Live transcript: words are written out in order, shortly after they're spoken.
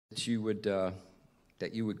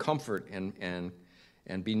that you would comfort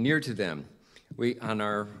and be near to them. We on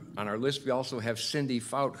our list we also have Cindy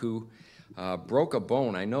Fout, who broke a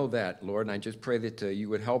bone. I know that, Lord, and I just pray that you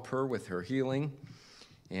would help her with her healing.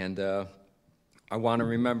 And I want to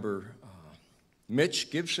remember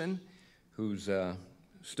Mitch Gibson, who's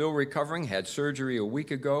still recovering, had surgery a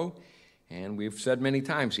week ago, and we've said many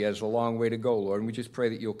times he has a long way to go, Lord, and we just pray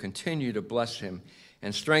that you'll continue to bless him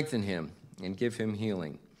and strengthen him and give him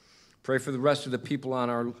healing. Pray for the rest of the people on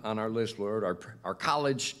our list, Lord, our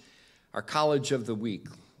college of the week,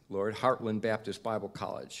 Lord, Heartland Baptist Bible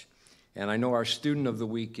College. And I know our student of the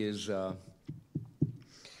week is, I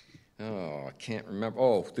can't remember.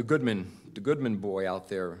 Oh, the Goodman boy out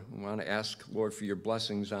there. We want to ask, Lord, for your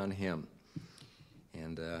blessings on him.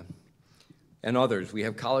 And others. We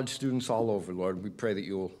have college students all over, Lord. We pray that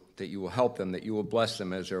you will help them, that you will bless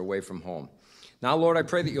them as they're away from home. Now, Lord, I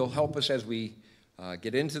pray that you'll help us as we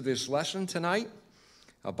get into this lesson tonight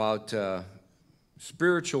about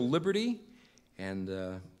spiritual liberty, and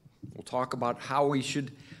we'll talk about how we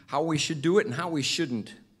should do it and how we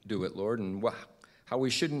shouldn't do it, Lord, and how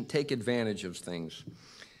we shouldn't take advantage of things.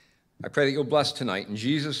 I pray that you'll bless tonight. In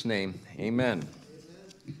Jesus' name, amen.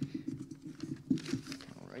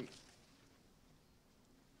 All right.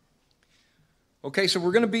 Okay, so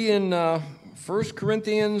we're going to be in 1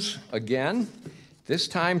 Corinthians again. This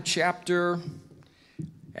time, three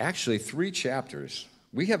chapters.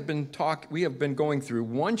 We have been going through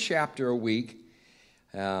one chapter a week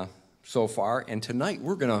so far, and tonight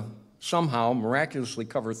we're going to somehow miraculously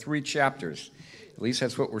cover 3 chapters. At least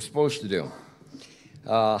that's what we're supposed to do.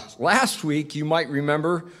 Last week, you might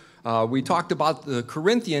remember, we talked about the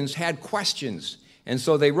Corinthians had questions, and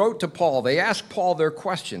so they wrote to Paul. They asked Paul their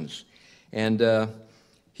questions, and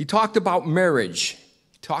he talked about marriage.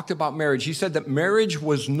 He said that marriage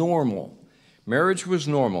was normal. Marriage was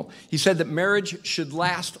normal. He said that marriage should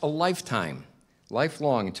last a lifetime,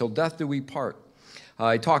 lifelong, until death do we part.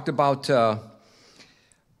 He talked about how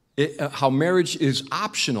marriage is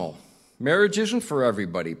optional. Marriage isn't for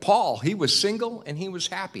everybody. Paul, he was single and he was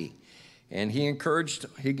happy, and he encouraged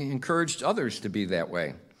others to be that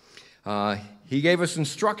way. He gave us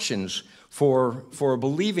instructions for a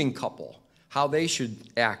believing couple, how they should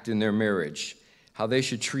act in their marriage, how they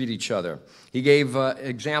should treat each other. He gave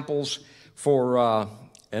examples for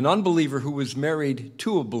an unbeliever who was married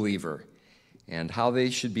to a believer, and how they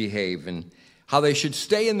should behave and how they should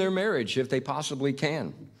stay in their marriage if they possibly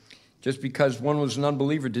can. Just because one was an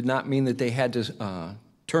unbeliever did not mean that they had to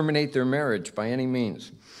terminate their marriage by any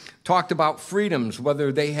means. Talked about freedoms,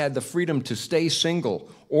 whether they had the freedom to stay single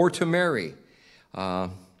or to marry.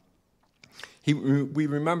 We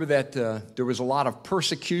remember that there was a lot of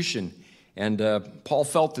persecution, and Paul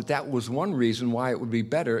felt that was one reason why it would be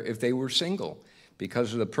better if they were single.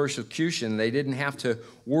 Because of the persecution, they didn't have to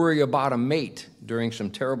worry about a mate during some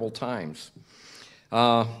terrible times.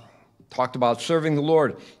 Talked about serving the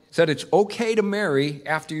Lord. Said it's okay to marry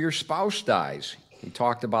after your spouse dies. He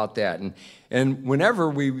talked about that. And whenever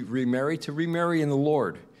we remarry, to remarry in the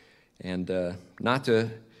Lord. And not to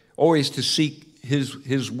always to seek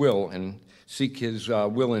his will and seek his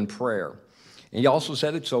will in prayer. And he also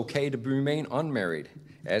said it's okay to remain unmarried,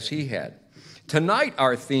 as he had. Tonight,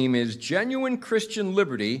 our theme is genuine Christian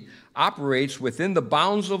liberty operates within the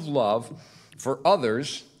bounds of love for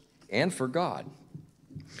others and for God.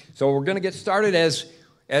 So we're going to get started as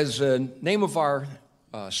the name of our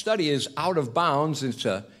study is Out of Bounds. It's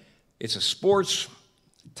a sports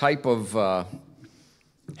type of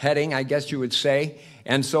heading, I guess you would say.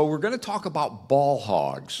 And so we're going to talk about ball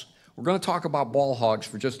hogs. We're going to talk about ball hogs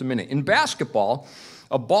for just a minute. In basketball,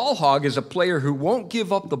 a ball hog is a player who won't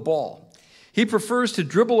give up the ball. He prefers to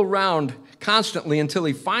dribble around constantly until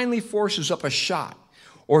he finally forces up a shot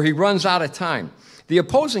or he runs out of time. The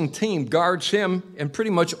opposing team guards him and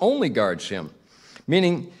pretty much only guards him,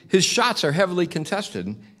 meaning his shots are heavily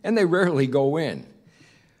contested and they rarely go in.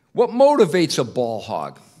 What motivates a ball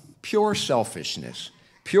hog? Pure selfishness.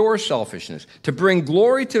 Pure selfishness. To bring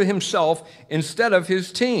glory to himself instead of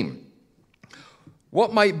his team.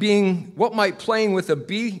 What might playing with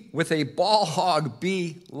a ball hog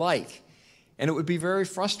be like? And it would be very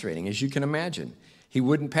frustrating, as you can imagine. He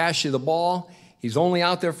wouldn't pass you the ball. He's only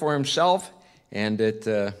out there for himself, and it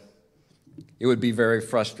would be very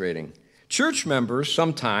frustrating. Church members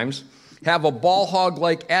sometimes have a ball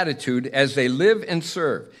hog-like attitude as they live and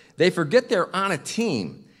serve. They forget they're on a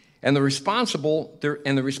team and the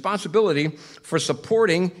responsibility for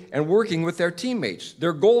supporting and working with their teammates.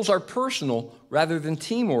 Their goals are personal rather than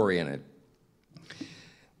team-oriented.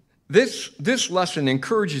 This lesson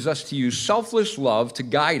encourages us to use selfless love to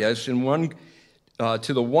guide us in one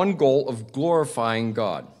to the one goal of glorifying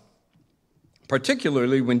God,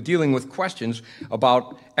 particularly when dealing with questions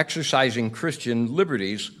about exercising Christian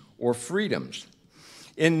liberties or freedoms.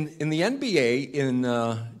 In the NBA in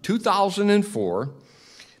 2004,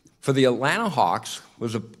 for the Atlanta Hawks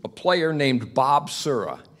was a player named Bob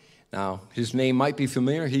Sura. Now, his name might be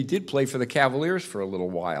familiar. He did play for the Cavaliers for a little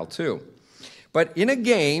while, too. But in a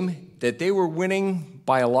game that they were winning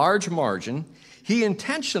by a large margin, he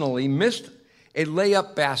intentionally missed a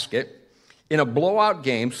layup basket in a blowout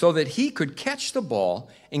game so that he could catch the ball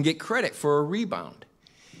and get credit for a rebound.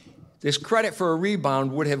 This credit for a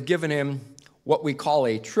rebound would have given him what we call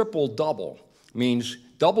a triple-double, means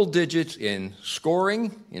double digits in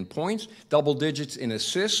scoring, in points, double digits in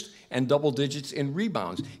assists, and double digits in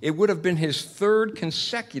rebounds. It would have been his third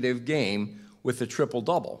consecutive game with a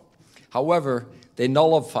triple-double. However, they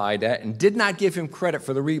nullified that and did not give him credit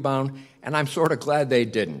for the rebound, and I'm sort of glad they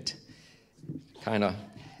didn't. Kind of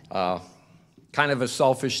a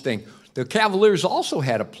selfish thing. The Cavaliers also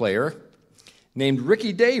had a player named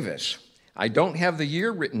Ricky Davis. I don't have the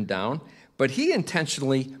year written down, but he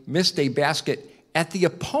intentionally missed a basket at the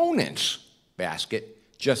opponent's basket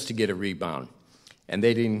just to get a rebound. And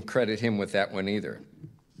they didn't credit him with that one either.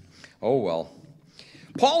 Oh, well.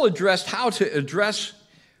 Paul addressed how to address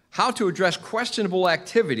questionable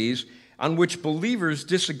activities on which believers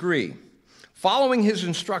disagree. Following his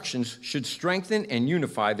instructions should strengthen and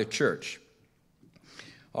unify the church.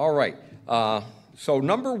 All right. So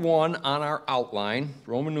number one on our outline,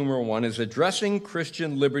 Roman numeral 1, is addressing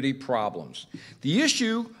Christian liberty problems. The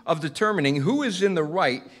issue of determining who is in the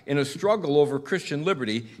right in a struggle over Christian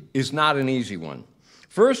liberty is not an easy one.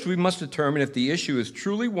 First, we must determine if the issue is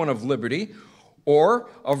truly one of liberty or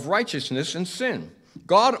of righteousness and sin.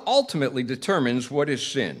 God ultimately determines what is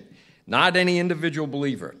sin, not any individual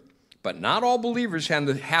believer. But not all believers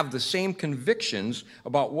have the same convictions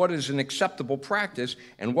about what is an acceptable practice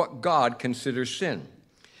and what God considers sin.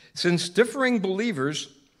 Since differing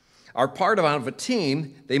believers are part of a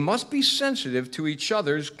team, they must be sensitive to each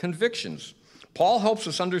other's convictions. Paul helps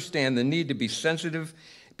us understand the need to be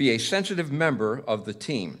a sensitive member of the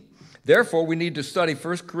team. Therefore, we need to study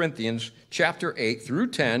 1 Corinthians chapter 8 through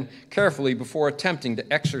 10 carefully before attempting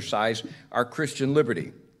to exercise our Christian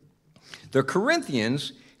liberty. The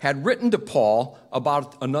Corinthians had written to Paul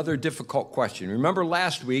about another difficult question. Remember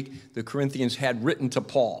last week, the Corinthians had written to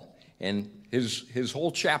Paul, and his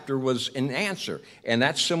whole chapter was an answer, and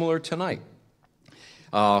that's similar tonight.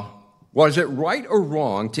 Was it right or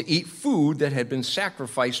wrong to eat food that had been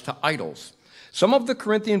sacrificed to idols? Some of the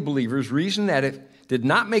Corinthian believers reasoned that it did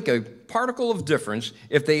not make a particle of difference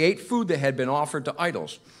if they ate food that had been offered to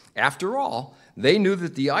idols. After all, they knew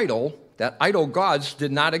that idol gods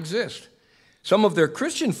did not exist. Some of their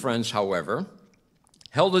Christian friends, however,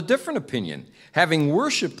 held a different opinion. Having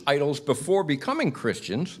worshipped idols before becoming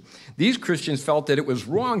Christians, these Christians felt that it was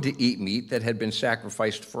wrong to eat meat that had been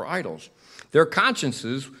sacrificed for idols. Their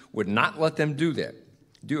consciences would not let them do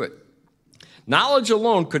it. Knowledge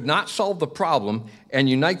alone could not solve the problem and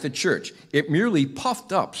unite the church. It merely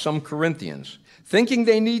puffed up some Corinthians. Thinking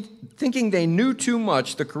they knew too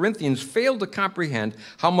much, the Corinthians failed to comprehend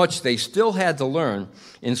how much they still had to learn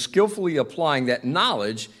in skillfully applying that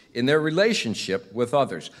knowledge in their relationship with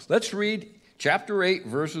others. Let's read chapter 8,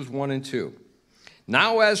 verses 1 and 2.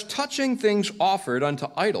 Now, as touching things offered unto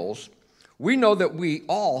idols, we know that we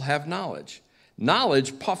all have knowledge.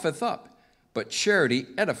 Knowledge puffeth up, but charity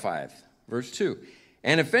edifieth. Verse 2.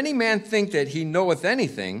 And if any man think that he knoweth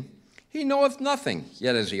anything, he knoweth nothing,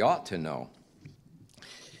 yet as he ought to know.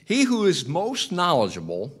 He who is most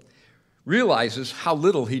knowledgeable realizes how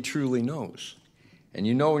little he truly knows. And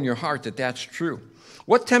you know in your heart that that's true.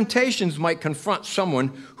 What temptations might confront someone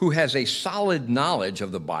who has a solid knowledge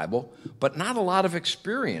of the Bible, but not a lot of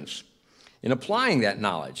experience in applying that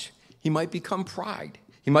knowledge? He might become proud.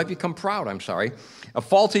 A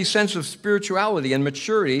faulty sense of spirituality and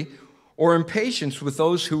maturity, or impatience with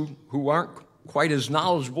those who aren't quite as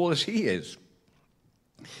knowledgeable as he is.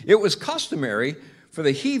 It was customary for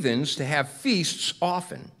the heathens to have feasts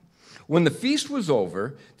often. When the feast was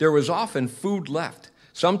over, there was often food left.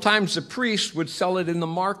 Sometimes the priests would sell it in the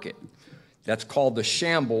market. That's called the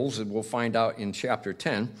shambles, and we'll find out in chapter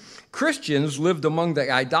 10. Christians lived among the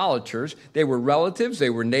idolaters. They were relatives, they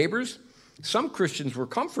were neighbors. Some Christians were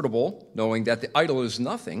comfortable knowing that the idol is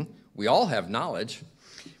nothing. We all have knowledge.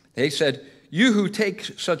 They said, you who take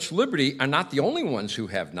such liberty are not the only ones who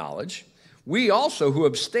have knowledge. We also who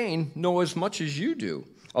abstain know as much as you do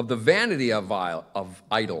of the vanity of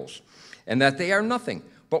idols, and that they are nothing.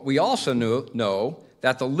 But we also know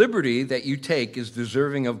that the liberty that you take is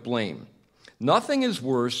deserving of blame. Nothing is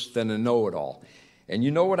worse than a know-it-all. And you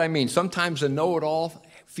know what I mean. Sometimes a know-it-all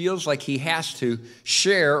feels like he has to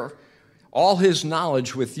share all his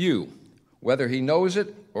knowledge with you, whether he knows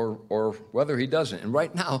it or whether he doesn't. And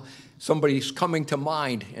right now, somebody's coming to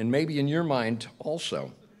mind, and maybe in your mind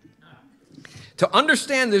also. To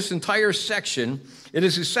understand this entire section, it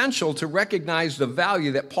is essential to recognize the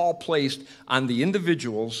value that Paul placed on the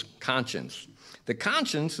individual's conscience. The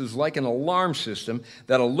conscience is like an alarm system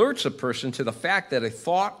that alerts a person to the fact that a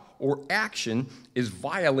thought or action is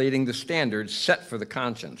violating the standards set for the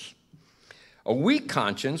conscience. A weak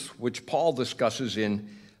conscience, which Paul discusses in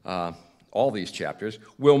all these chapters,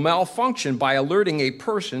 will malfunction by alerting a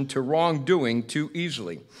person to wrongdoing too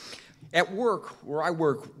easily. At work, where I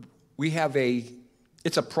work, we have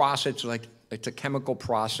it's a process, it's a chemical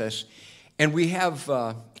process, and we have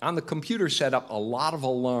on the computer set up a lot of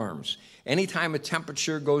alarms. Anytime a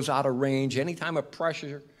temperature goes out of range, anytime a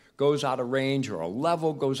pressure goes out of range or a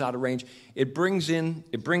level goes out of range, it brings in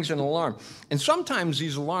an alarm. And sometimes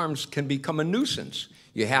these alarms can become a nuisance.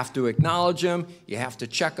 You have to acknowledge them, you have to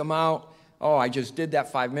check them out. Oh, I just did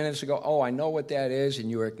that 5 minutes ago. Oh, I know what that is, and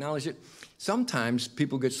you acknowledge it. Sometimes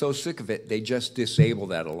people get so sick of it, they just disable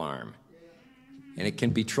that alarm. And it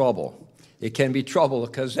can be trouble. It can be trouble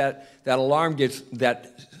because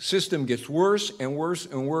that system gets worse and worse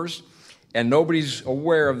and worse, and nobody's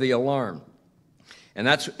aware of the alarm. And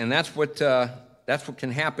that's what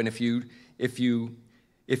can happen if you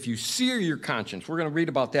sear your conscience. We're going to read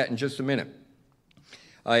about that in just a minute.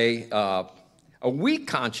 A weak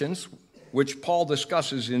conscience, which Paul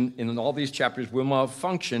discusses in all these chapters, will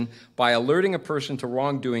malfunction by alerting a person to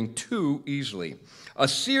wrongdoing too easily. A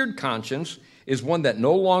seared conscience is one that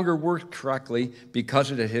no longer works correctly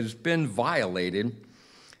because it has been violated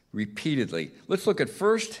repeatedly. Let's look at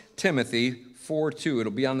 1 Timothy 4:2.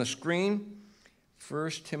 It'll be on the screen.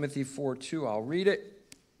 1 Timothy 4:2. I'll read it.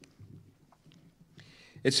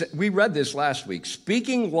 We read this last week.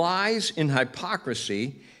 Speaking lies in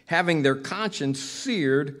hypocrisy, having their conscience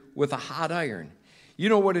seared with a hot iron. You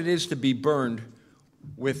know what it is to be burned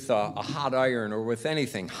with a hot iron or with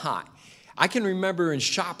anything hot. I can remember in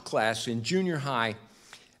shop class in junior high,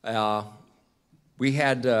 we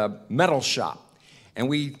had metal shop. And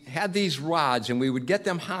we had these rods, and we would get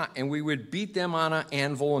them hot, and we would beat them on an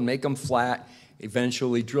anvil and make them flat,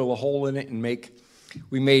 eventually drill a hole in it, and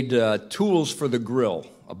we made tools for the grill,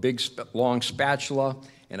 a big long spatula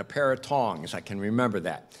and a pair of tongs. I can remember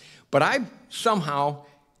that. But I somehow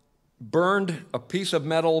burned a piece of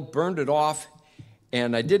metal, burned it off,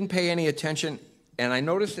 and I didn't pay any attention, and I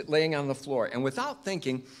noticed it laying on the floor. And without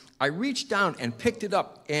thinking, I reached down and picked it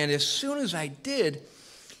up, and as soon as I did,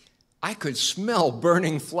 I could smell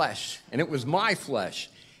burning flesh, and it was my flesh,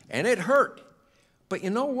 and it hurt. But you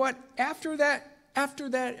know what? After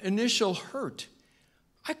that initial hurt,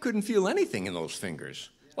 I couldn't feel anything in those fingers.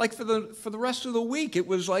 Like for the rest of the week, it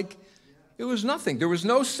was like it was nothing. There was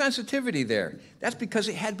no sensitivity there. That's because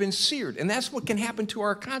it had been seared, and that's what can happen to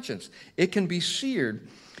our conscience. It can be seared,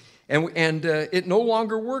 and it no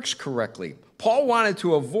longer works correctly. Paul wanted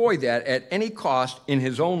to avoid that at any cost in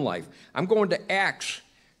his own life. I'm going to Acts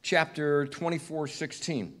chapter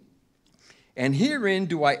 24:16. And herein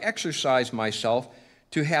do I exercise myself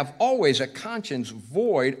to have always a conscience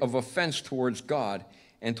void of offense towards God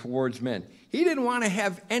and towards men. He didn't want to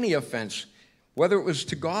have any offense, whether it was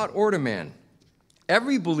to God or to man.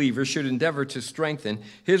 Every believer should endeavor to strengthen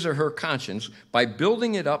his or her conscience by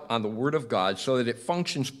building it up on the Word of God so that it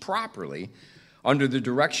functions properly under the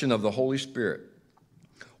direction of the Holy Spirit.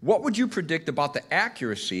 What would you predict about the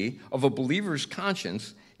accuracy of a believer's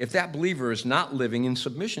conscience if that believer is not living in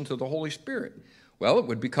submission to the Holy Spirit? Well, it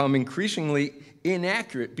would become increasingly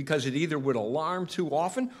inaccurate because it either would alarm too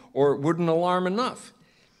often or it wouldn't alarm enough.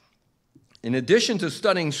 In addition to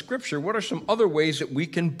studying Scripture, what are some other ways that we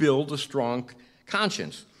can build a strong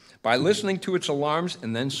conscience? By listening to its alarms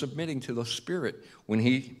and then submitting to the Spirit when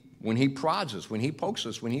He prods us, when He pokes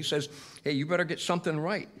us, when He says, hey, you better get something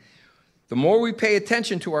right. The more we pay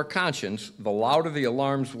attention to our conscience, the louder the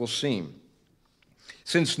alarms will seem.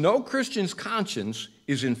 Since no Christian's conscience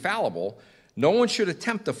is infallible, no one should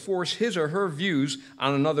attempt to force his or her views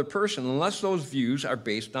on another person unless those views are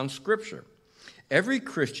based on Scripture. Every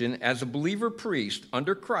Christian, as a believer priest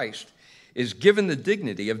under Christ, is given the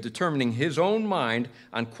dignity of determining his own mind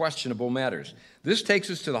on questionable matters. This takes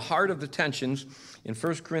us to the heart of the tensions in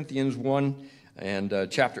 1 Corinthians 1 and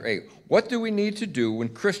chapter 8. What do we need to do when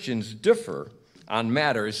Christians differ on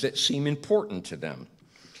matters that seem important to them?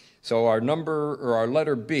 So our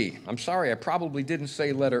letter B, I'm sorry, I probably didn't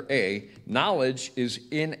say letter A. Knowledge is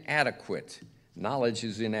inadequate. Knowledge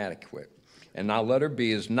is inadequate. And now letter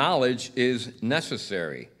B is knowledge is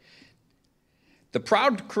necessary. The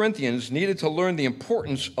proud Corinthians needed to learn the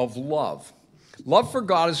importance of love. Love for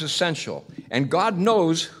God is essential, and God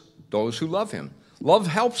knows those who love him. Love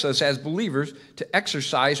helps us as believers to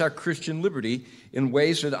exercise our Christian liberty in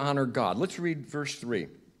ways that honor God. Let's read verse 3.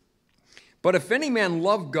 But if any man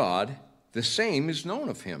love God, the same is known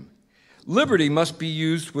of him. Liberty must be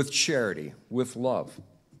used with charity, with love.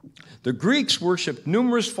 The Greeks worshiped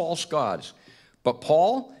numerous false gods, but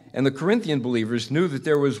Paul and the Corinthian believers knew that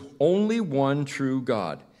there was only one true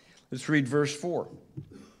God. Let's read verse 4.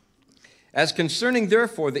 As concerning,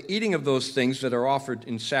 therefore, the eating of those things that are offered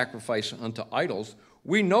in sacrifice unto idols,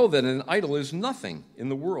 we know that an idol is nothing in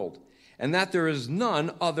the world, and that there is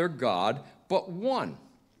none other God but one.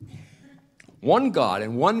 One God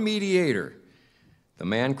and one mediator, the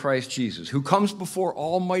man Christ Jesus, who comes before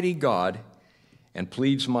Almighty God and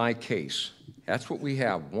pleads my case. That's what we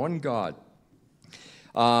have, one God.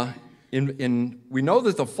 We know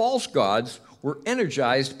that the false gods were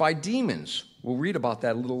energized by demons. We'll read about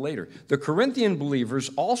that a little later. The Corinthian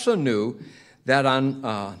believers also knew that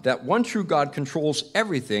that one true God controls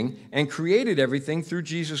everything and created everything through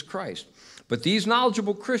Jesus Christ. But these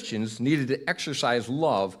knowledgeable Christians needed to exercise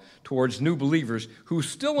love towards new believers who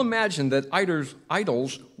still imagined that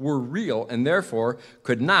idols were real and therefore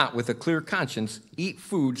could not, with a clear conscience, eat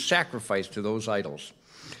food sacrificed to those idols.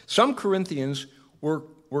 Some Corinthians were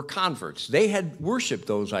converts. They had worshiped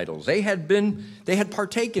those idols. They had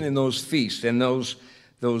partaken in those feasts and those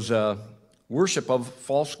worship of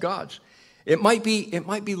false gods. It might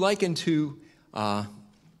be likened to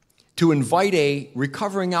invite a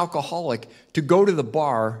recovering alcoholic to go to the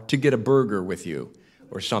bar to get a burger with you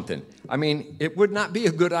or something. I mean, it would not be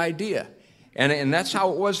a good idea. And that's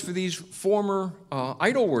how it was for these former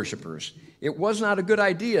idol worshipers. It was not a good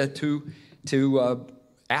idea to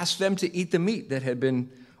ask them to eat the meat that had been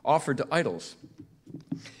offered to idols.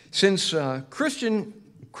 Since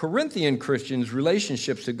Corinthian Christians'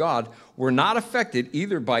 relationships to God were not affected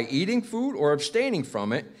either by eating food or abstaining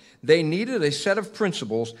from it, they needed a set of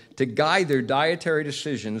principles to guide their dietary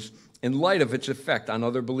decisions in light of its effect on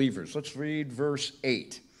other believers. Let's read verse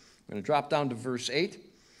 8. I'm going to drop down to verse 8.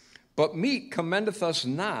 But meat commendeth us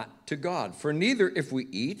not to God, for neither if we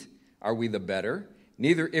eat are we the better,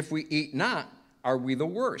 neither if we eat not are we the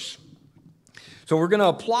worse. So we're going to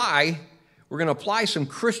apply some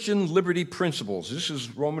Christian liberty principles. This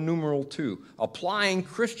is Roman numeral 2, applying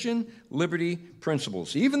Christian liberty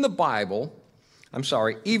principles. Even if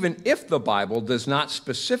the Bible does not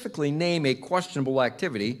specifically name a questionable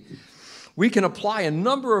activity, we can apply a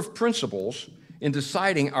number of principles in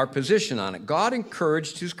deciding our position on it. God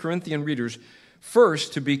encouraged his Corinthian readers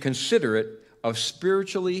first to be considerate of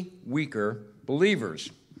spiritually weaker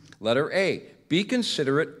believers. Letter A, be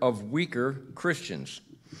considerate of weaker Christians.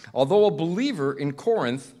 Although a believer in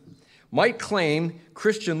Corinth might claim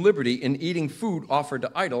Christian liberty in eating food offered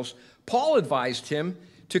to idols, Paul advised him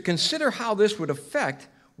to consider how this would affect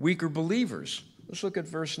weaker believers. Let's look at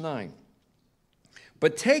verse 9.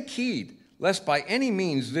 But take heed, lest by any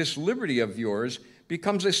means this liberty of yours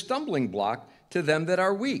becomes a stumbling block to them that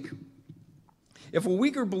are weak. If a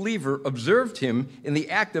weaker believer observed him in the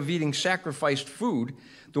act of eating sacrificed food,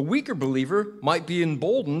 the weaker believer might be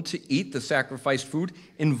emboldened to eat the sacrificed food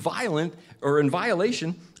in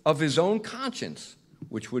violation of his own conscience,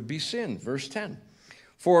 which would be sin. Verse 10.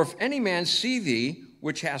 For if any man see thee,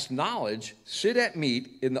 which hast knowledge, sit at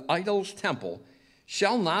meat in the idol's temple,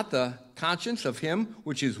 shall not the conscience of him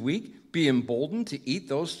which is weak be emboldened to eat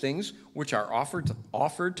those things which are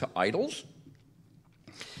offered to idols?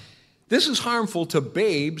 This is harmful to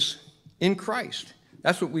babes in Christ.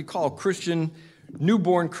 That's what we call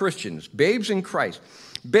newborn Christians, babes in Christ.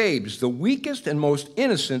 Babes, the weakest and most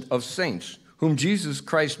innocent of saints, whom Jesus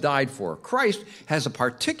Christ died for. Christ has a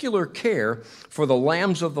particular care for the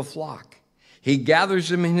lambs of the flock. He gathers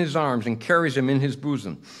them in his arms and carries them in his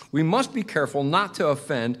bosom. We must be careful not to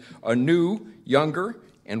offend a new, younger,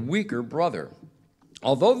 and weaker brother.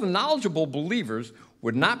 Although the knowledgeable believers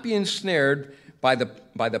would not be ensnared by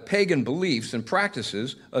the pagan beliefs and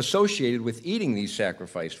practices associated with eating these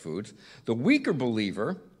sacrificed foods, the weaker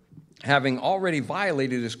believer, having already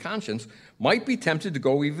violated his conscience, might be tempted to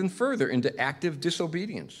go even further into active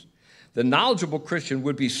disobedience. The knowledgeable Christian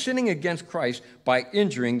would be sinning against Christ by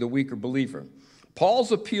injuring the weaker believer.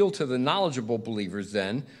 Paul's appeal to the knowledgeable believers,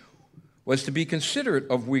 then, was to be considerate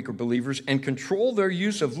of weaker believers and control their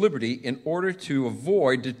use of liberty in order to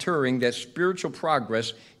avoid deterring that spiritual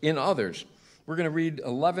progress in others. We're going to read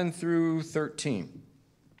 11 through 13.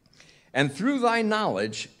 And through thy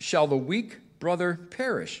knowledge shall the weak brother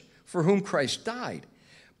perish, for whom Christ died.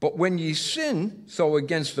 But when ye sin so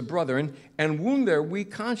against the brethren, and wound their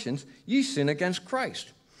weak conscience, ye sin against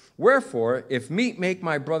Christ. Wherefore, if meat make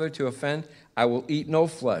my brother to offend, I will eat no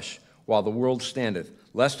flesh, while the world standeth,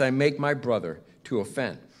 lest I make my brother to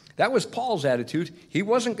offend. That was Paul's attitude. He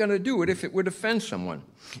wasn't going to do it if it would offend someone.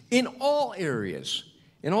 In all areas,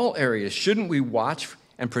 shouldn't we watch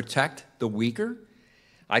and protect the weaker?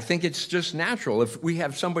 I think it's just natural. If we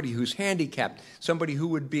have somebody who's handicapped, somebody who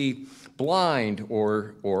would be blind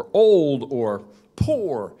or old or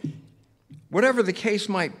poor, whatever the case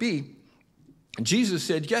might be, Jesus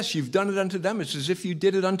said, yes, you've done it unto them. It's as if you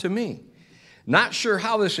did it unto me. Not sure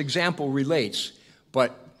how this example relates,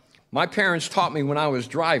 but my parents taught me when I was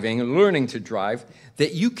driving and learning to drive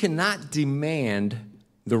that you cannot demand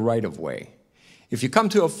the right of way. If you come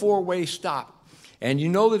to a four-way stop and you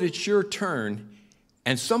know that it's your turn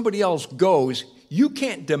and somebody else goes, you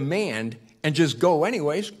can't demand and just go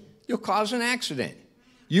anyways. You'll cause an accident.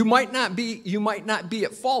 You might not be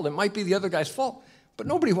at fault. It might be the other guy's fault, but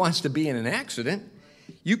nobody wants to be in an accident.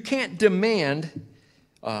 You can't demand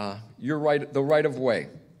the right of way.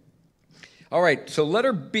 All right, so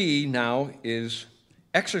letter B now is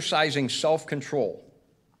exercising self-control.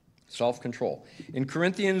 Self-control. In 1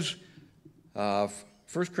 Corinthians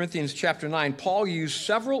chapter 9, Paul used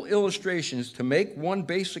several illustrations to make one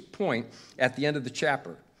basic point at the end of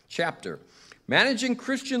the chapter. Managing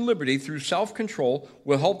Christian liberty through self-control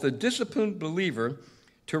will help the disciplined believer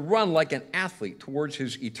to run like an athlete towards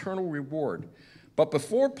his eternal reward. But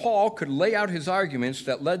before Paul could lay out his arguments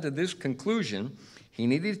that led to this conclusion, he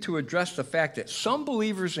needed to address the fact that some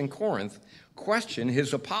believers in Corinth question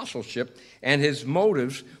his apostleship and his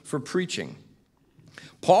motives for preaching.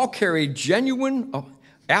 Paul carried genuine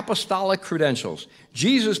apostolic credentials.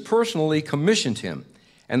 Jesus personally commissioned him,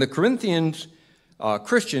 and the Corinthians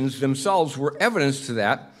Christians themselves were evidence to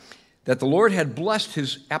that the Lord had blessed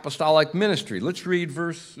his apostolic ministry. Let's read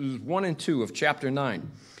verses 1 and 2 of chapter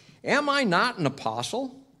 9. Am I not an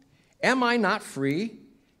apostle? Am I not free?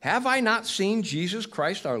 Have I not seen Jesus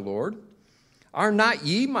Christ our Lord? Are not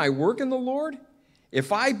ye my work in the Lord?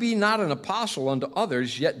 If I be not an apostle unto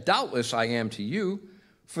others, yet doubtless I am to you.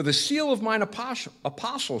 For the seal of mine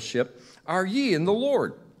apostleship are ye in the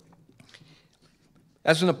Lord.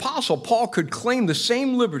 As an apostle, Paul could claim the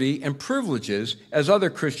same liberty and privileges as other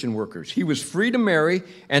Christian workers. He was free to marry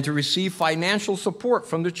and to receive financial support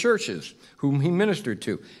from the churches whom he ministered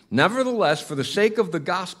to. Nevertheless, for the sake of the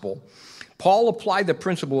gospel, Paul applied the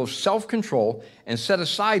principle of self-control and set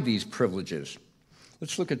aside these privileges.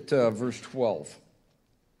 Let's look at verse 12.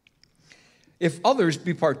 If others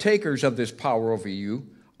be partakers of this power over you,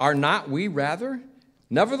 are not we rather?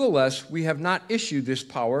 Nevertheless, we have not issued this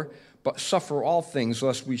power, but suffer all things,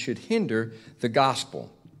 lest we should hinder the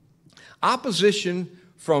gospel. Opposition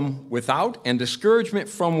from without and discouragement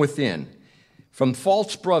from within, from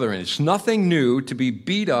false brethren. It's nothing new to be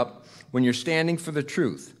beat up when you're standing for the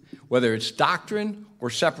truth, whether it's doctrine or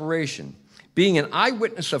separation. Being an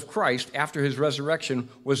eyewitness of Christ after his resurrection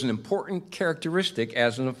was an important characteristic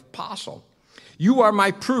as an apostle. You are my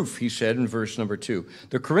proof, he said in verse number 2.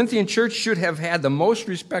 The Corinthian church should have had the most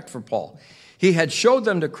respect for Paul. He had showed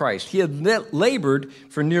them to Christ. He had labored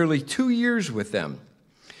for nearly 2 years with them.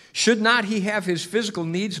 Should not he have his physical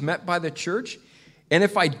needs met by the church? And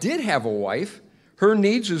if I did have a wife, her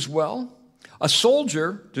needs as well? A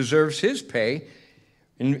soldier deserves his pay.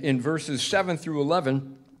 In verses 7 through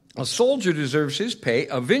 11, a soldier deserves his pay.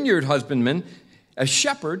 A vineyard husbandman, a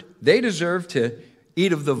shepherd, they deserve to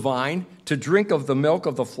eat of the vine, to drink of the milk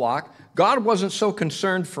of the flock. God wasn't so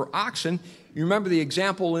concerned for oxen. You remember the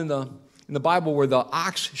example in the Bible where the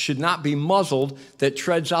ox should not be muzzled that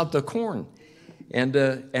treads out the corn. And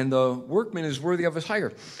the workman is worthy of his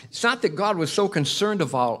hire. It's not that God was so concerned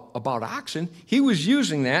about oxen. He was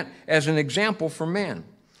using that as an example for man.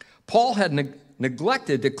 Paul had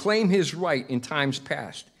neglected to claim his right in times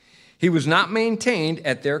past. He was not maintained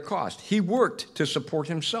at their cost. He worked to support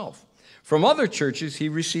himself. From other churches, he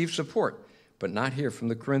received support, but not here from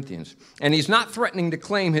the Corinthians. And he's not threatening to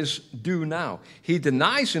claim his due now. He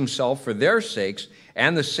denies himself for their sakes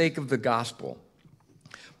and the sake of the gospel.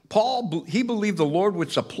 Paul, he believed the Lord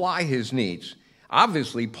would supply his needs.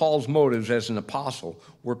 Obviously, Paul's motives as an apostle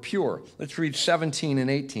were pure. Let's read 17 and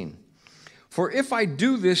 18. For if I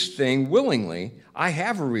do this thing willingly, I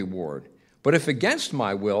have a reward. But if against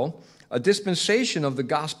my will, a dispensation of the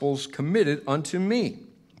gospel's committed unto me.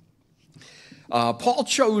 Paul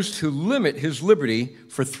chose to limit his liberty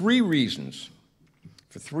for 3 reasons.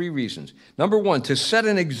 Number 1, to set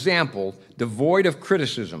an example devoid of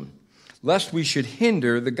criticism, lest we should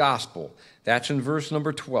hinder the gospel. That's in verse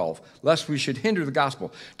number 12. Lest we should hinder the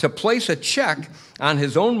gospel. To place a check on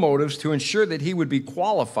his own motives to ensure that he would be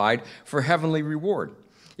qualified for heavenly reward.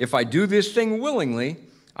 If I do this thing willingly,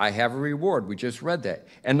 I have a reward. We just read that.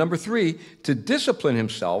 And number 3, to discipline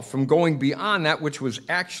himself from going beyond that which was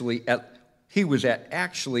actually at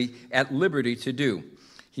liberty to do.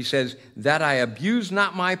 He says, that I abuse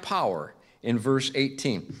not my power, in verse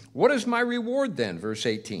 18. What is my reward then? Verse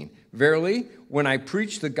 18. Verily, when I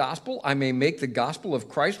preach the gospel, I may make the gospel of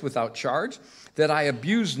Christ without charge, that I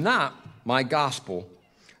abuse not my gospel,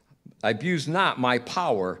 I abuse not my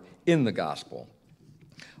power in the gospel.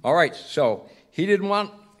 All right, so he did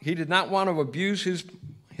not want to abuse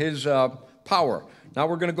his power. Now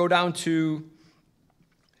we're going to go down to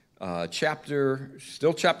chapter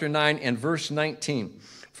 9 and verse 19.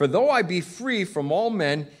 For though I be free from all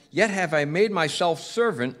men, yet have I made myself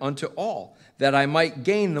servant unto all, that I might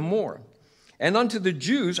gain the more. And unto the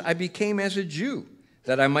Jews I became as a Jew,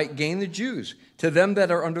 that I might gain the Jews. To them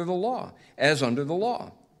that are under the law, as under the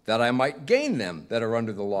law, that I might gain them that are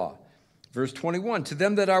under the law. Verse 21, to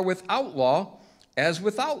them that are without law, as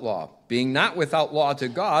without law, being not without law to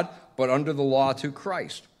God, but under the law to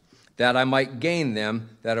Christ, that I might gain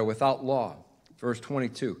them that are without law. Verse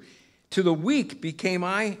 22, to the weak became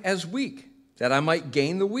I as weak, that I might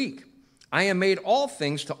gain the weak. I am made all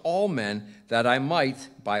things to all men, that I might,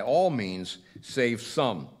 by all means, save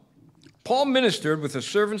some. Paul ministered with a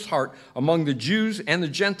servant's heart among the Jews and the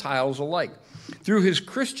Gentiles alike. Through his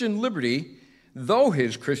Christian liberty, though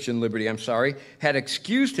his Christian liberty, had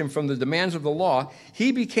excused him from the demands of the law,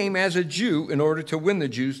 he became as a Jew in order to win the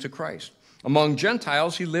Jews to Christ. Among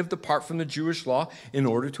Gentiles, he lived apart from the Jewish law in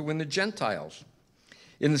order to win the Gentiles.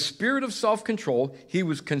 In the spirit of self-control, he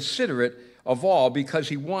was considerate of all because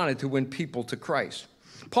he wanted to win people to Christ.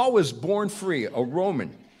 Paul was born free, a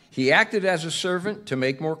Roman. He acted as a servant to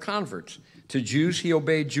make more converts. To Jews, he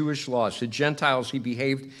obeyed Jewish laws. To Gentiles, he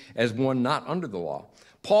behaved as one not under the law.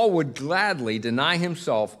 Paul would gladly deny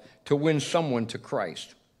himself to win someone to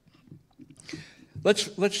Christ.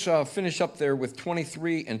 Let's finish up there with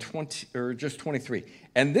 23 and 20, or just 23.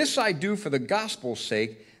 And this I do for the gospel's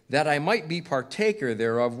sake, that I might be partaker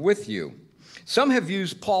thereof with you. Some have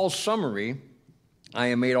used Paul's summary, I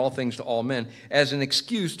am made all things to all men, as an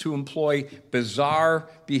excuse to employ bizarre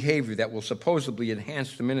behavior that will supposedly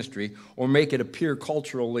enhance the ministry or make it appear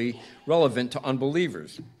culturally relevant to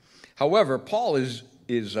unbelievers. However, Paul is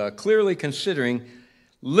clearly considering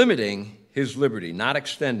limiting his liberty, not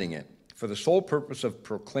extending it, for the sole purpose of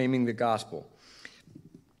proclaiming the gospel.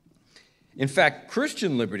 In fact,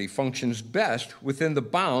 Christian liberty functions best within the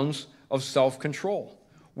bounds of self-control.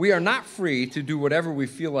 We are not free to do whatever we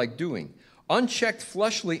feel like doing. Unchecked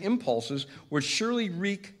fleshly impulses would surely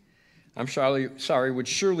wreck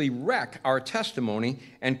our testimony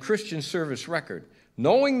and Christian service record.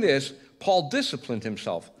 Knowing this, Paul disciplined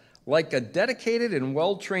himself. Like a dedicated and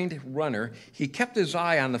well-trained runner, he kept his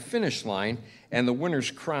eye on the finish line and the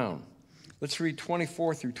winner's crown. Let's read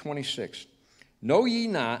 24 through 26. Know ye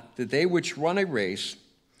not that they which run a race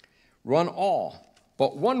run all,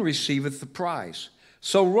 but one receiveth the prize?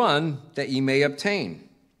 So run that ye may obtain.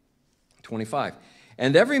 25.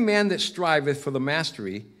 And every man that striveth for the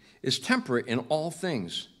mastery is temperate in all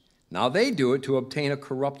things. Now they do it to obtain a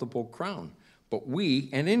corruptible crown, but we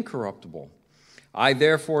an incorruptible. I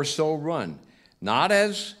therefore so run, not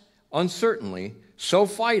as uncertainly, so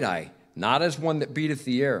fight I, not as one that beateth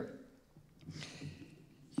the air.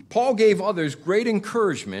 Paul gave others great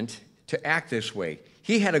encouragement to act this way.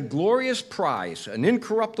 He had a glorious prize, an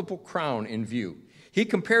incorruptible crown in view. He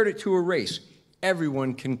compared it to a race.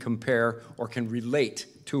 Everyone can compare or can relate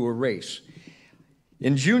to a race.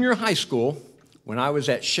 In junior high school, when I was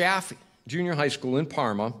at Schaff Junior High School in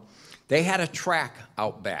Parma, they had a track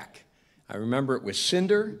out back. I remember it was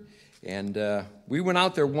cinder, and we went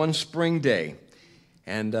out there one spring day,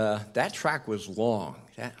 and that track was long.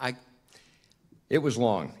 It was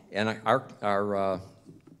long, and our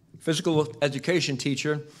physical education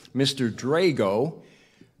teacher, Mr. Drago,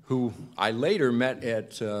 who I later met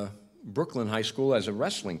at Brooklyn High School as a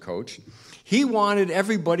wrestling coach, he wanted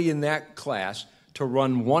everybody in that class to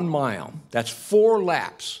run 1 mile. That's 4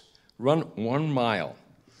 laps. Run 1 mile.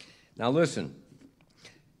 Now listen,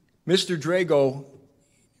 Mr. Drago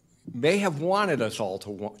may have wanted us all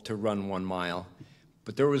to run 1 mile,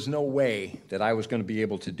 but there was no way that I was going to be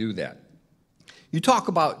able to do that. You talk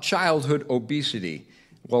about childhood obesity.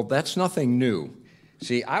 Well, that's nothing new.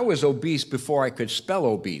 See, I was obese before I could spell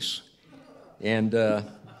obese. And I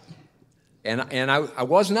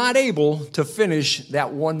was not able to finish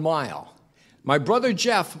that 1 mile. My brother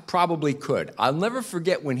Jeff probably could. I'll never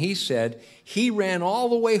forget when he said he ran all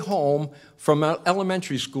the way home from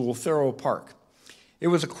elementary school, Thorough Park. It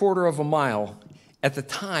was a quarter of a mile. At the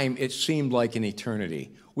time, it seemed like an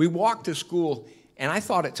eternity. We walked to school, and I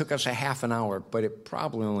thought it took us a half an hour, but it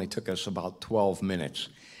probably only took us about 12 minutes.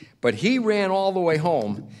 But he ran all the way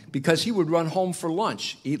home because he would run home for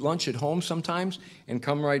lunch, eat lunch at home sometimes, and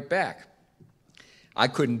come right back. I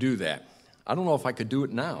couldn't do that. I don't know if I could do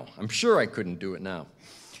it now. I'm sure I couldn't do it now.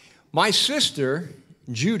 My sister,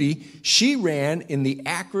 Judy, she ran in the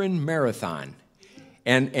Akron Marathon.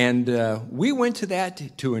 And we went to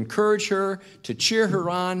that to encourage her, to cheer her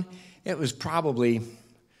on. It was probably,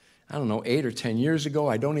 8 or 10 years ago.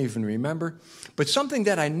 I don't even remember. But something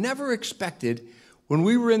that I never expected when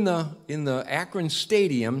we were in the Akron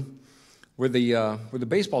Stadium where the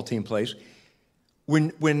baseball team plays,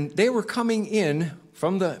 when they were coming in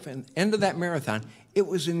from the end of that marathon, it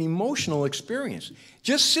was an emotional experience.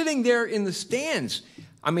 Just sitting there in the stands,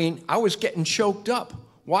 I was getting choked up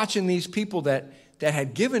watching these people that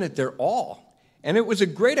had given it their all. And it was a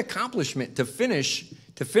great accomplishment to finish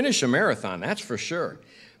a marathon, that's for sure.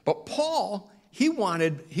 But Paul, he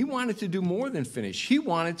wanted to do more than finish. He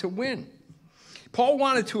wanted to win. Paul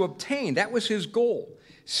wanted to obtain. That was his goal.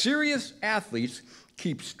 Serious athletes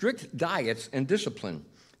keep strict diets and discipline.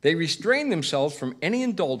 They restrain themselves from any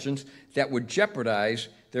indulgence that would jeopardize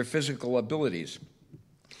their physical abilities.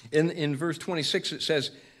 In verse 26, it says,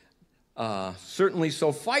 certainly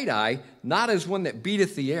so fight I, not as one that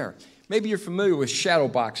beateth the air. Maybe you're familiar with shadow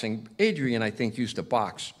boxing. Adrian, I think, used to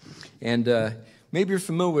box. And maybe you're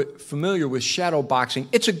familiar with shadow boxing.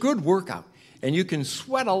 It's a good workout, and you can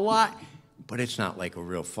sweat a lot, but it's not like a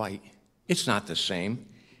real fight. It's not the same.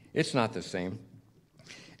 It's not the same.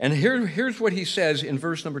 And here's what he says in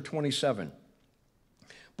verse number 27.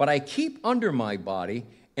 But I keep under my body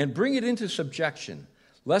and bring it into subjection,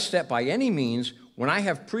 lest that by any means, when I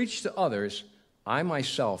have preached to others, I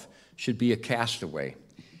myself should be a castaway.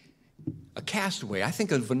 A castaway, I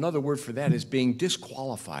think of another word for that as being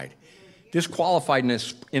disqualified. Disqualified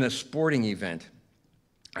in a sporting event.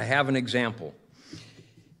 I have an example.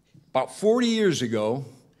 About 40 years ago,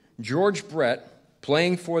 George Brett,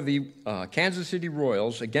 playing for the Kansas City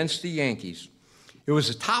Royals against the Yankees. It was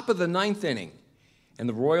the top of the ninth inning, and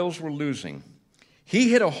the Royals were losing.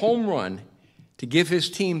 He hit a home run to give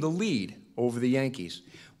his team the lead over the Yankees.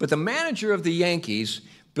 But the manager of the Yankees,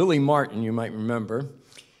 Billy Martin, you might remember,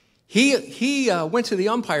 he went to the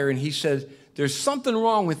umpire and he said, there's something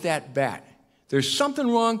wrong with that bat. There's something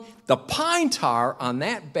wrong. The pine tar on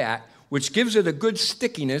that bat, which gives it a good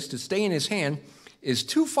stickiness to stay in his hand, is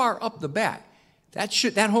too far up the bat.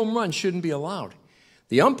 That home run shouldn't be allowed.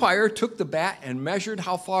 The umpire took the bat and measured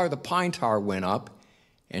how far the pine tar went up,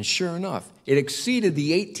 and sure enough, it exceeded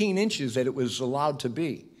the 18 inches that it was allowed to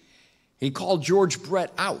be. He called George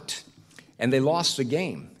Brett out, and they lost the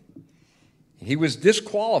game. He was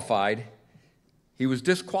disqualified. He was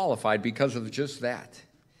disqualified because of just that.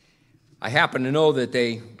 I happen to know that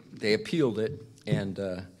they appealed it,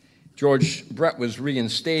 and George Brett was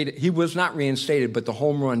reinstated. He was not reinstated, but the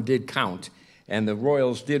home run did count. And the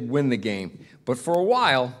Royals did win the game. But for a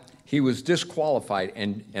while, he was disqualified,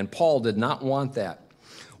 and Paul did not want that.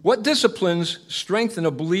 What disciplines strengthen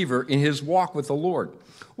a believer in his walk with the Lord?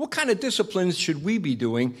 What kind of disciplines should we be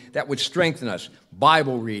doing that would strengthen us?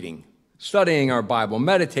 Bible reading, studying our Bible,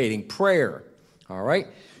 meditating, prayer, all right?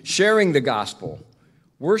 Sharing the gospel,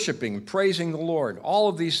 worshiping, praising the Lord. All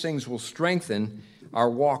of these things will strengthen our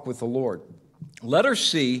walk with the Lord. Letter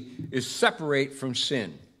C is separate from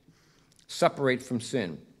sin. Separate from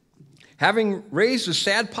sin. Having raised the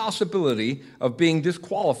sad possibility of being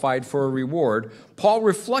disqualified for a reward, Paul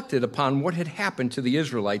reflected upon what had happened to the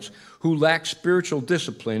Israelites who lacked spiritual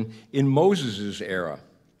discipline in Moses' era.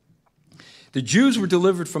 The Jews were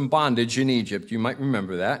delivered from bondage in Egypt, you might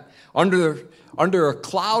remember that. Under a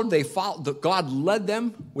cloud, God led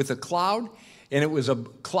them with a cloud, and it was a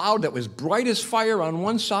cloud that was bright as fire on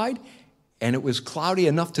one side, and it was cloudy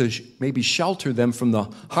enough to maybe shelter them from the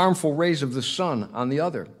harmful rays of the sun on the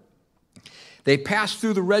other. They passed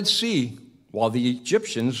through the Red Sea while the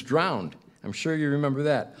Egyptians drowned. I'm sure you remember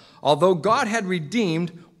that. Although God had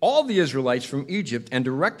redeemed all the Israelites from Egypt and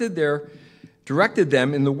directed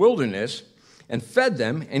them in the wilderness and fed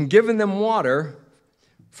them and given them water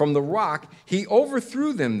from the rock, he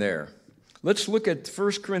overthrew them there. Let's look at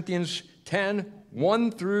 1 Corinthians 10,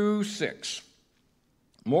 1 through 6.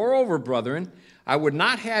 Moreover, brethren, I would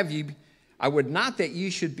not that ye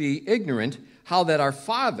should be ignorant how that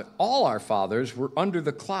all our fathers were under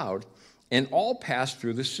the cloud, and all passed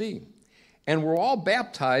through the sea, and were all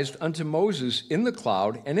baptized unto Moses in the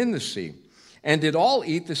cloud and in the sea, and did all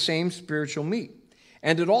eat the same spiritual meat,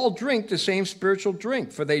 and did all drink the same spiritual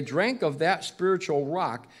drink, for they drank of that spiritual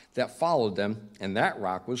rock that followed them, and that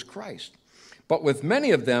rock was Christ. But with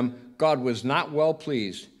many of them God was not well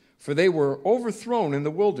pleased, for they were overthrown in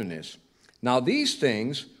the wilderness. Now these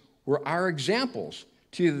things were our examples,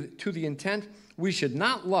 to the intent we should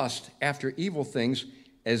not lust after evil things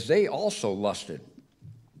as they also lusted.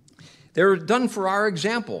 They were done for our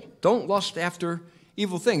example. Don't lust after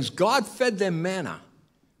evil things. God fed them manna,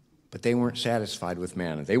 but they weren't satisfied with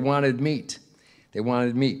manna. They wanted meat. They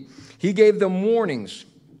wanted meat. He gave them warnings.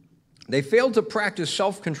 They failed to practice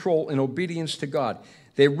self-control and obedience to God.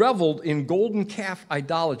 They reveled in golden calf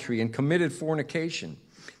idolatry and committed fornication.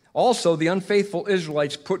 Also, the unfaithful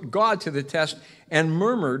Israelites put God to the test and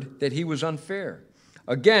murmured that he was unfair.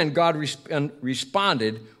 Again, God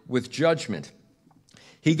responded with judgment.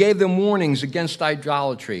 He gave them warnings against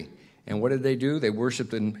idolatry. And what did they do? They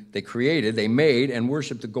worshiped and they made and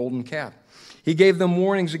worshiped the golden calf. He gave them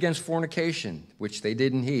warnings against fornication, which they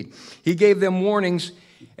didn't heed. He gave them warnings,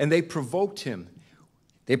 and they provoked him.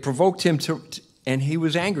 They provoked him and he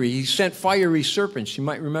was angry. He sent fiery serpents. You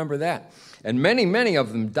might remember that. And many, many of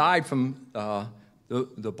them died from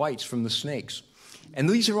the bites from the snakes. And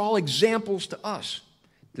these are all examples to us,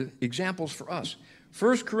 the examples for us.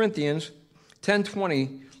 1 Corinthians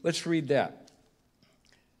 10:20, let's read that.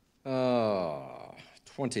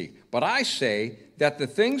 20. But I say that the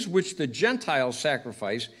things which the Gentiles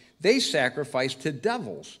sacrifice, they sacrifice to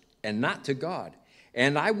devils and not to God.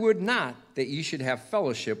 And I would not that ye should have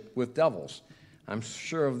fellowship with devils. I'm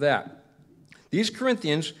sure of that. These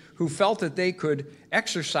Corinthians, who felt that they could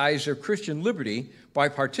exercise their Christian liberty by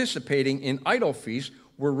participating in idol feasts,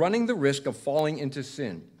 were running the risk of falling into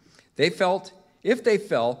sin. They felt if they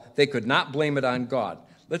fell, they could not blame it on God.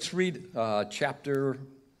 Let's read chapter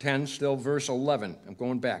 10, still verse 11. I'm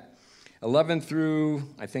going back. 11 through,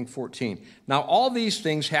 I think, 14. Now all these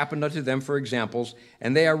things happened unto them for examples,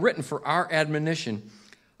 and they are written for our admonition,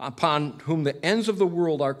 upon whom the ends of the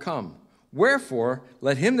world are come. Wherefore,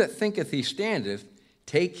 let him that thinketh he standeth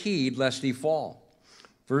take heed lest he fall.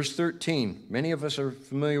 Verse 13, many of us are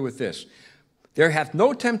familiar with this. There hath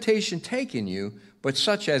no temptation taken you, but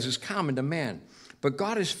such as is common to man. But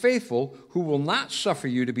God is faithful, who will not suffer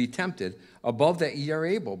you to be tempted above that ye are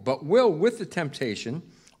able, but will with the temptation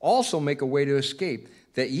also make a way to escape,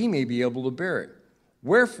 that ye may be able to bear it.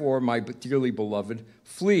 Wherefore, my dearly beloved,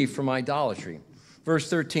 flee from idolatry. Verse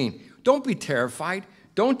 13, don't be terrified.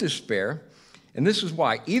 Don't despair, and this is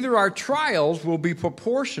why. Either our trials will be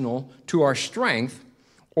proportional to our strength,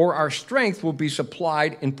 or our strength will be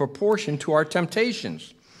supplied in proportion to our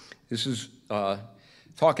temptations. This is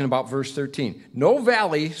talking about verse 13. No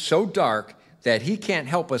valley so dark that he can't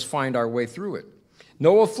help us find our way through it.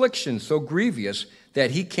 No affliction so grievous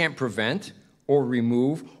that he can't prevent or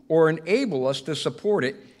remove or enable us to support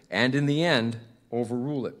it, and in the end,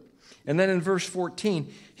 overrule it. And then in verse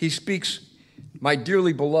 14, he speaks, my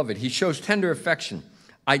dearly beloved. He shows tender affection.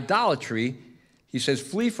 Idolatry, he says,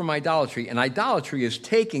 flee from idolatry. And idolatry is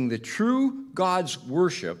taking the true God's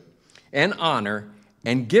worship and honor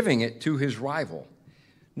and giving it to his rival.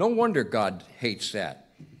 No wonder God hates that.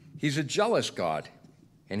 He's a jealous God,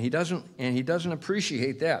 and he doesn't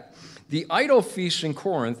appreciate that. The idol feasts in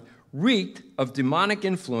Corinth reeked of demonic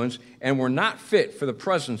influence and were not fit for the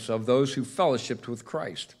presence of those who fellowshiped with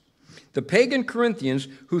Christ. The pagan Corinthians,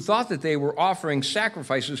 who thought that they were offering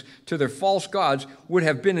sacrifices to their false gods, would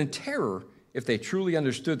have been in terror if they truly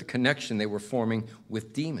understood the connection they were forming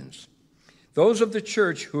with demons. Those of the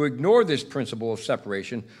church who ignore this principle of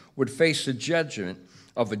separation would face the judgment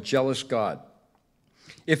of a jealous God.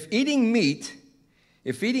 If eating meat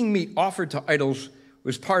offered to idols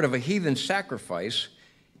was part of a heathen sacrifice,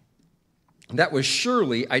 that was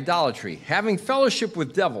surely idolatry. Having fellowship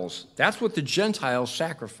with devils, that's what the Gentiles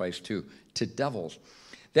sacrificed to devils.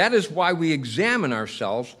 That is why we examine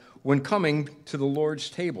ourselves when coming to the Lord's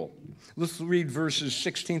table. Let's read verses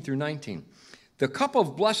 16 through 19. The cup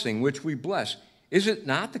of blessing which we bless, is it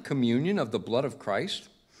not the communion of the blood of Christ?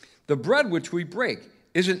 The bread which we break,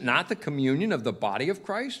 is it not the communion of the body of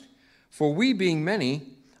Christ? For we, being many,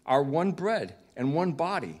 are one bread and one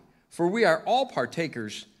body. For we are all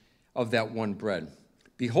partakers of that one bread.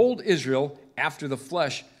 Behold, Israel, after the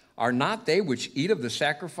flesh, are not they which eat of the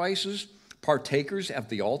sacrifices partakers at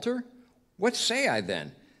the altar? What say I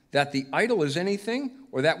then? That the idol is anything,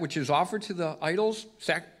 or that which is offered to the idols,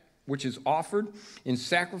 which is offered in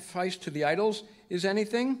sacrifice to the idols, is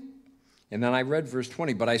anything? And then I read verse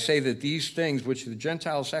 20, but I say that these things which the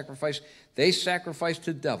Gentiles sacrifice, they sacrifice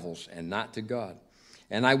to devils and not to God.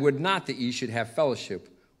 And I would not that ye should have fellowship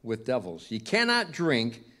with devils. Ye cannot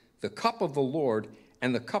drink the cup of the Lord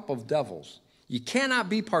and the cup of devils. You cannot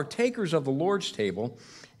be partakers of the Lord's table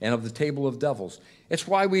and of the table of devils. It's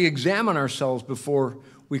why we examine ourselves before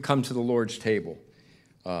we come to the Lord's table.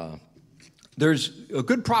 There's a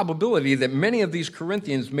good probability that many of these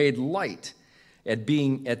Corinthians made light at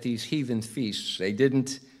being at these heathen feasts. They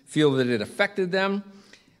didn't feel that it affected them,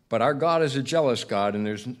 but our God is a jealous God, and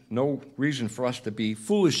there's no reason for us to be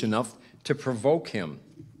foolish enough to provoke him.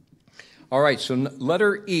 All right, so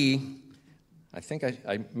letter E, I think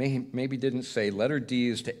I maybe didn't say, letter D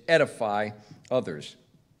is to edify others.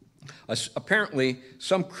 Apparently,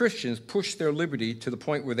 some Christians pushed their liberty to the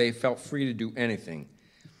point where they felt free to do anything.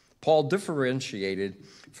 Paul differentiated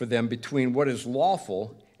for them between what is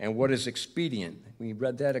lawful and what is expedient. We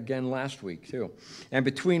read that again last week, too. And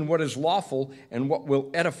between what is lawful and what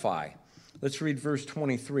will edify. Let's read verse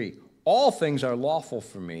 23. All things are lawful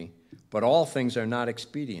for me, but all things are not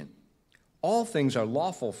expedient. All things are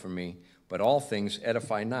lawful for me, but all things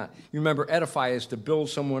edify not. You remember, edify is to build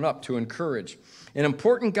someone up, to encourage. An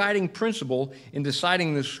important guiding principle in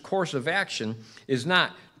deciding this course of action is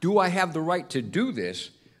not, do I have the right to do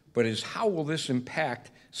this, but is how will this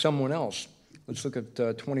impact someone else? Let's look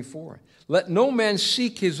at 24. Let no man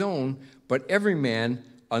seek his own, but every man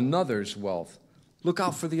another's wealth. Look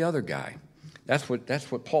out for the other guy. That's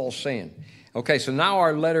what Paul's saying. Okay, so now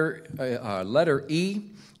our letter E,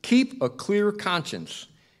 keep a clear conscience.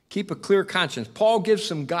 Keep a clear conscience. Paul gives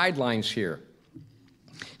some guidelines here.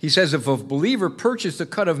 He says if a believer purchased a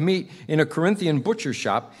cut of meat in a Corinthian butcher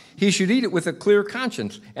shop, he should eat it with a clear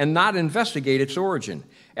conscience and not investigate its origin.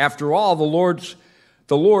 After all, the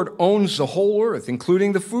Lord owns the whole earth,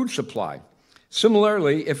 including the food supply.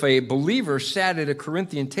 Similarly, if a believer sat at a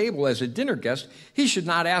Corinthian table as a dinner guest, he should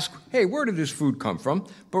not ask, hey, where did this food come from?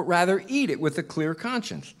 But rather eat it with a clear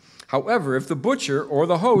conscience. However, if the butcher or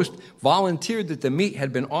the host volunteered that the meat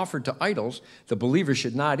had been offered to idols, the believer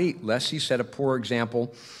should not eat, lest he set a poor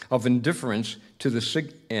example of indifference to the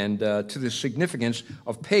significance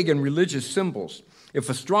of pagan religious symbols. If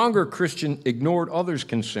a stronger Christian ignored others'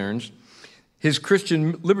 concerns, his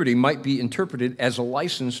Christian liberty might be interpreted as a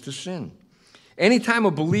license to sin. Anytime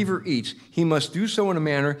a believer eats, he must do so in a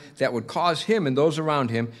manner that would cause him and those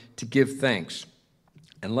around him to give thanks.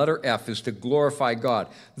 And letter F is to glorify God.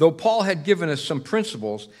 Though Paul had given us some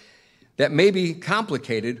principles that may be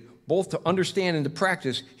complicated, both to understand and to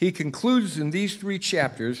practice, he concludes in these 3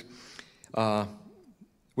 chapters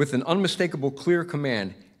with an unmistakable, clear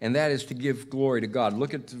command, and that is to give glory to God.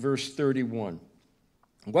 Look at verse 31.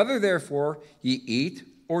 Whether therefore ye eat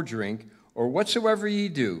or drink, or whatsoever ye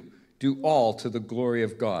do, do all to the glory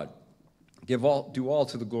of God. Do all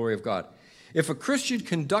to the glory of God. If a Christian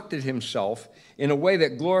conducted himself in a way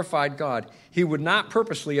that glorified God, he would not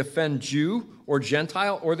purposely offend Jew or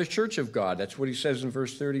Gentile or the church of God. That's what he says in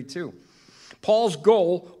verse 32. Paul's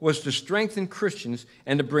goal was to strengthen Christians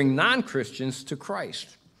and to bring non-Christians to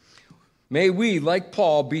Christ. May we, like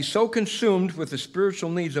Paul, be so consumed with the spiritual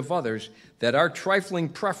needs of others that our trifling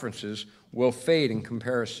preferences will fade in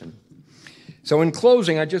comparison. So in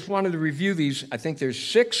closing, I just wanted to review these. I think there's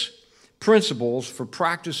 6 principles for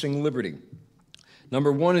practicing liberty.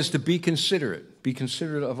 Number 1 is to be considerate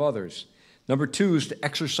of others. Number 2 is to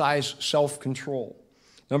exercise self-control.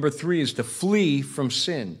 Number 3 is to flee from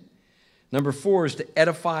sin. Number 4 is to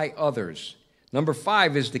edify others. Number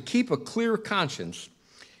 5 is to keep a clear conscience.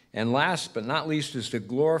 And last but not least is to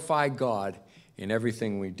glorify God in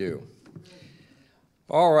everything we do.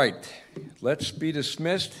 All right, let's be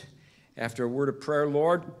dismissed after a word of prayer.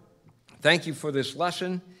 Lord, thank you for this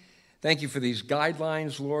lesson. Thank you for these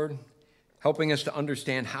guidelines, Lord, helping us to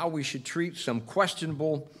understand how we should treat some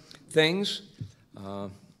questionable things.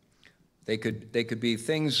 They could be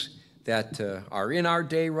things that are in our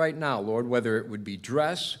day right now, Lord, whether it would be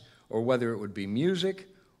dress or whether it would be music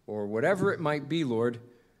or whatever it might be, Lord.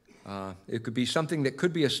 It could be something that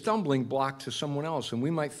could be a stumbling block to someone else, and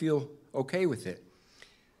we might feel okay with it.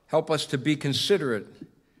 Help us to be considerate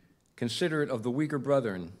of the weaker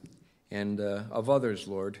brethren and of others,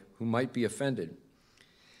 Lord, who might be offended.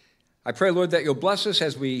 I pray, Lord, that you'll bless us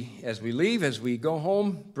as we leave, as we go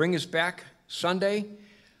home. Bring us back Sunday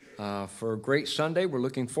for a great Sunday. We're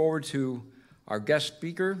looking forward to our guest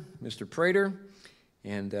speaker, Mr. Prater.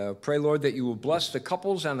 And pray, Lord, that you will bless the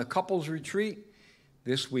couples on the couples retreat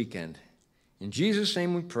this weekend. In Jesus'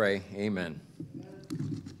 name we pray, amen.